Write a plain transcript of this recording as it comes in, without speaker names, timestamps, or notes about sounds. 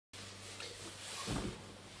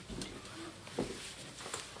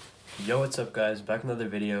Yo, what's up guys, back with another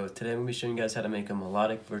video. Today I'm going to be showing you guys how to make a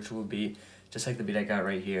melodic virtual beat just like the beat I got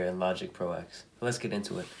right here in Logic Pro X. Let's get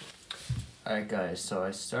into it. Alright guys, so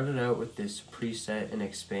I started out with this preset and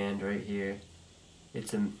expand right here.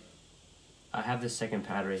 I have this second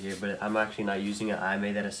pad right here, but I'm actually not using it. I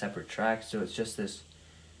made that a separate track, so it's just this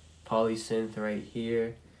poly synth right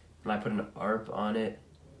here, and I put an ARP on it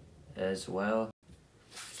as well.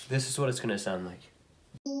 This is what it's going to sound like.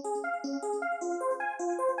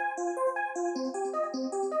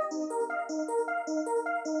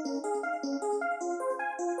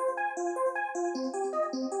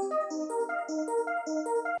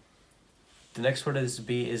 The next part of this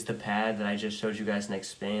beat is the pad that I just showed you guys in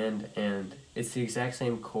expand, and it's the exact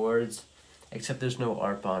same chords except there's no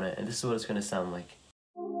ARP on it, and this is what it's going to sound like.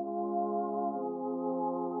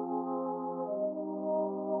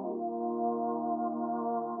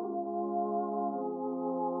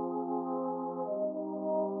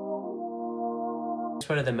 This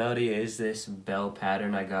part of the melody is this bell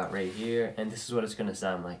pattern I got right here, and this is what it's going to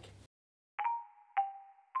sound like.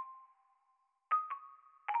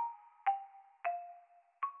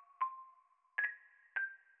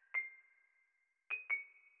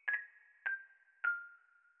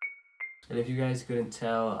 And if you guys couldn't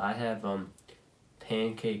tell, I have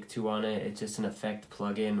Pancake 2 on it. It's just an effect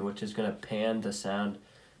plugin which is going to pan the sound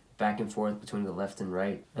back and forth between the left and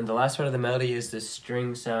right. And the last part of the melody is this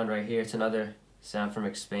string sound right here. It's another sound from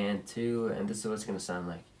Expand 2, and this is what it's going to sound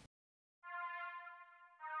like.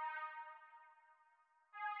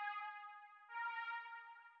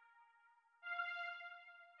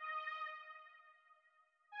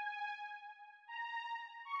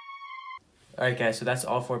 Alright guys, so that's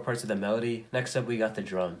all 4 parts of the melody. Next up we got the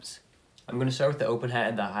drums. I'm going to start with the open hat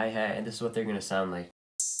and the hi-hat, and this is what they're going to sound like.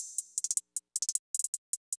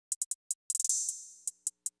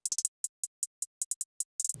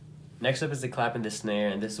 Next up is the clap and the snare,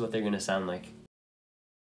 and this is what they're going to sound like.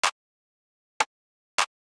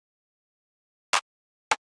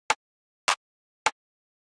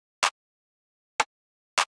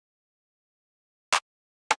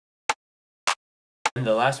 And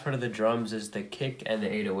the last part of the drums is the kick and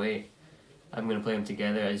the 808. I'm going to play them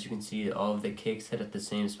together. As you can see, all of the kicks hit at the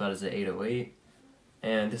same spot as the 808.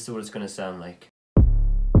 And this is what it's going to sound like.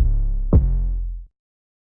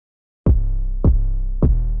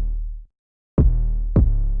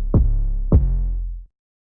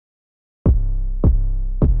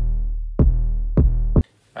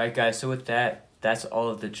 Alright guys, so with that, that's all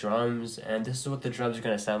of the drums. And this is what the drums are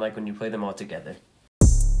going to sound like when you play them all together.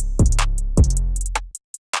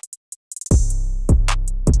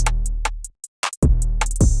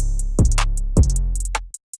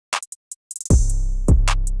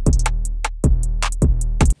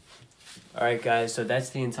 Alright guys, so that's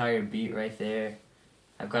the entire beat right there.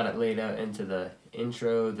 I've got it laid out into the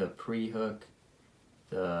intro, the pre-hook,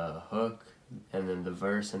 the hook, and then the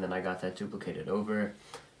verse, and then I got that duplicated over.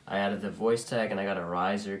 I added the voice tag, and I got a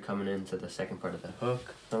riser coming into the second part of the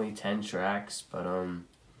hook. It's only 10 tracks, but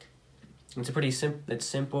it's a pretty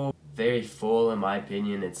simple, very full in my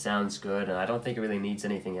opinion. It sounds good, and I don't think it really needs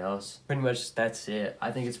anything else. Pretty much that's it. I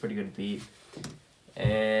think it's a pretty good beat.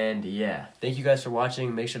 And yeah, thank you guys for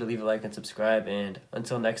watching. Make sure to leave a like and subscribe, and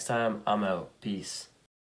until next time, I'm out. Peace.